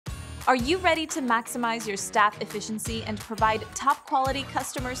Are you ready to maximize your staff efficiency and provide top quality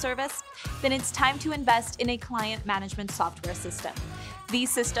customer service? Then it's time to invest in a client management software system. These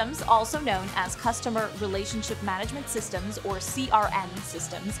systems, also known as Customer Relationship Management Systems or CRM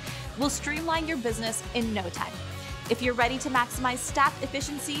systems, will streamline your business in no time. If you're ready to maximize staff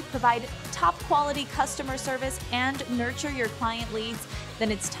efficiency, provide top quality customer service, and nurture your client leads, then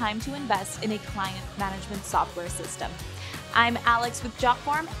it's time to invest in a client management software system. I'm Alex with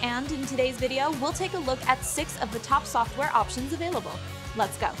Jotform, and in today's video, we'll take a look at 6 of the top software options available.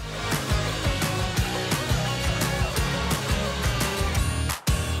 Let's go.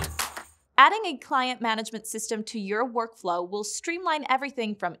 Adding a client management system to your workflow will streamline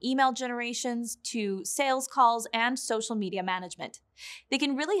everything from email generations to sales calls and social media management. They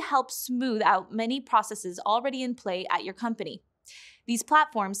can really help smooth out many processes already in play at your company. These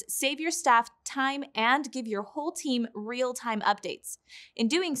platforms save your staff time and give your whole team real-time updates. In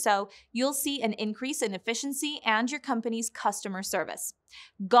doing so, you'll see an increase in efficiency and your company's customer service.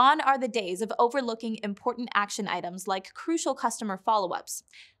 Gone are the days of overlooking important action items like crucial customer follow-ups.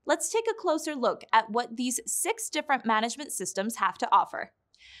 Let's take a closer look at what these 6 different management systems have to offer.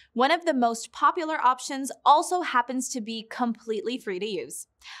 One of the most popular options also happens to be completely free to use.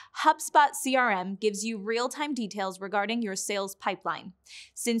 HubSpot CRM gives you real-time details regarding your sales pipeline.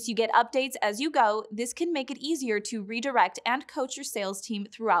 Since you get updates as you go, this can make it easier to redirect and coach your sales team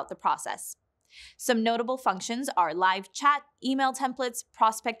throughout the process. Some notable functions are live chat, email templates,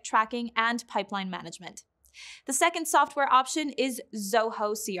 prospect tracking, and pipeline management. The second software option is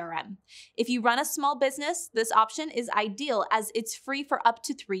Zoho CRM. If you run a small business, this option is ideal as it's free for up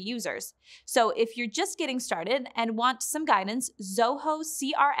to 3 users. So if you're just getting started and want some guidance, Zoho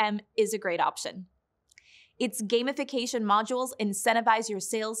CRM is a great option. Its gamification modules incentivize your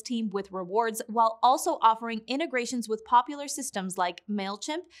sales team with rewards while also offering integrations with popular systems like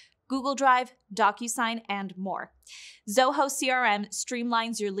MailChimp, Google Drive, DocuSign, and more. Zoho CRM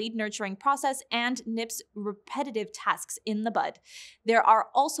streamlines your lead nurturing process and nips repetitive tasks in the bud. There are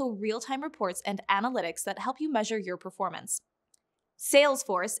also real-time reports and analytics that help you measure your performance.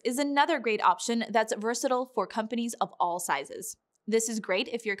 Salesforce is another great option that's versatile for companies of all sizes. This is great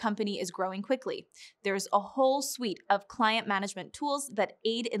if your company is growing quickly. There's a whole suite of client management tools that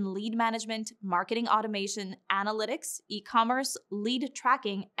aid in lead management, marketing automation, analytics, e-commerce, lead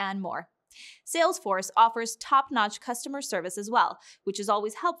tracking, and more. Salesforce offers top-notch customer service as well, which is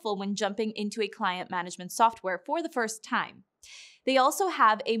always helpful when jumping into a client management software for the first time. They also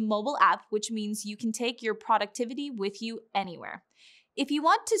have a mobile app, which means you can take your productivity with you anywhere. If you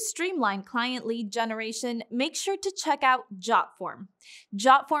want to streamline client lead generation, make sure to check out Jotform.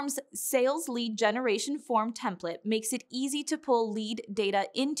 Jotform's sales lead generation form template makes it easy to pull lead data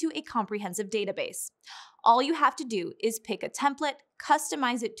into a comprehensive database. All you have to do is pick a template,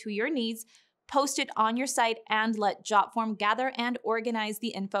 customize it to your needs, post it on your site, and let Jotform gather and organize the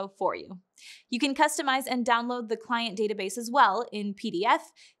info for you. You can customize and download the client database as well in PDF,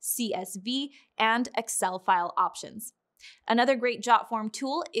 CSV, and Excel file options. Another great Jotform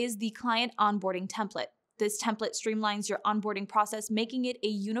tool is the client onboarding template. This template streamlines your onboarding process, making it a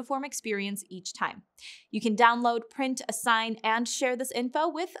uniform experience each time. You can download, print, assign, and share this info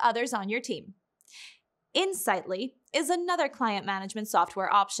with others on your team. Insightly is another client management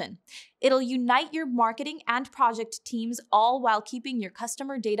software option. It'll unite your marketing and project teams all while keeping your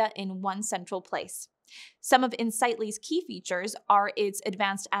customer data in one central place. Some of Insightly's key features are its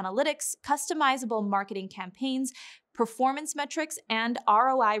advanced analytics, customizable marketing campaigns, performance metrics, and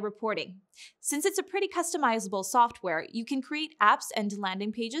ROI reporting. Since it's a pretty customizable software, you can create apps and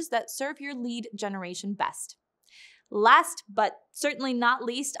landing pages that serve your lead generation best. Last, but certainly not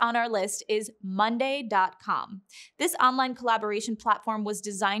least on our list is Monday.com. This online collaboration platform was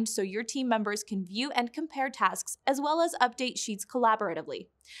designed so your team members can view and compare tasks as well as update sheets collaboratively.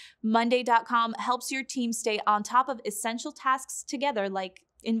 Monday.com helps your team stay on top of essential tasks together like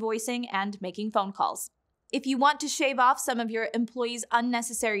invoicing and making phone calls. If you want to shave off some of your employees'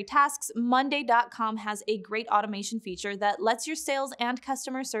 unnecessary tasks, Monday.com has a great automation feature that lets your sales and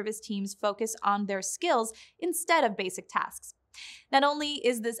customer service teams focus on their skills instead of basic tasks. Not only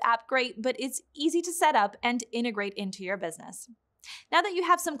is this app great, but it's easy to set up and integrate into your business. Now that you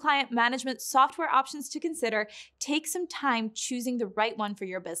have some client management software options to consider, take some time choosing the right one for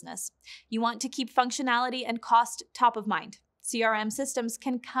your business. You want to keep functionality and cost top of mind. CRM systems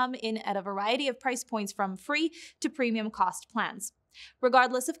can come in at a variety of price points from free to premium cost plans.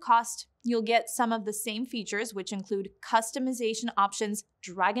 Regardless of cost, you'll get some of the same features, which include customization options,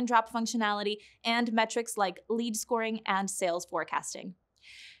 drag and drop functionality, and metrics like lead scoring and sales forecasting.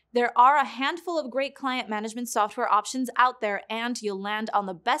 There are a handful of great client management software options out there, and you'll land on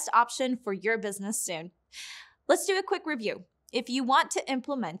the best option for your business soon. Let's do a quick review. If you want to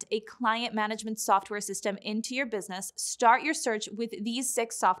implement a client management software system into your business, start your search with these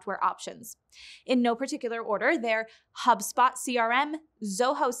 6 software options. In no particular order, they're HubSpot CRM,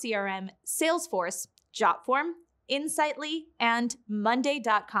 Zoho CRM, Salesforce, Jotform, Insightly, and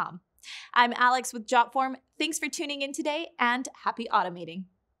Monday.com. I'm Alex with Jotform. Thanks for tuning in today, and happy automating.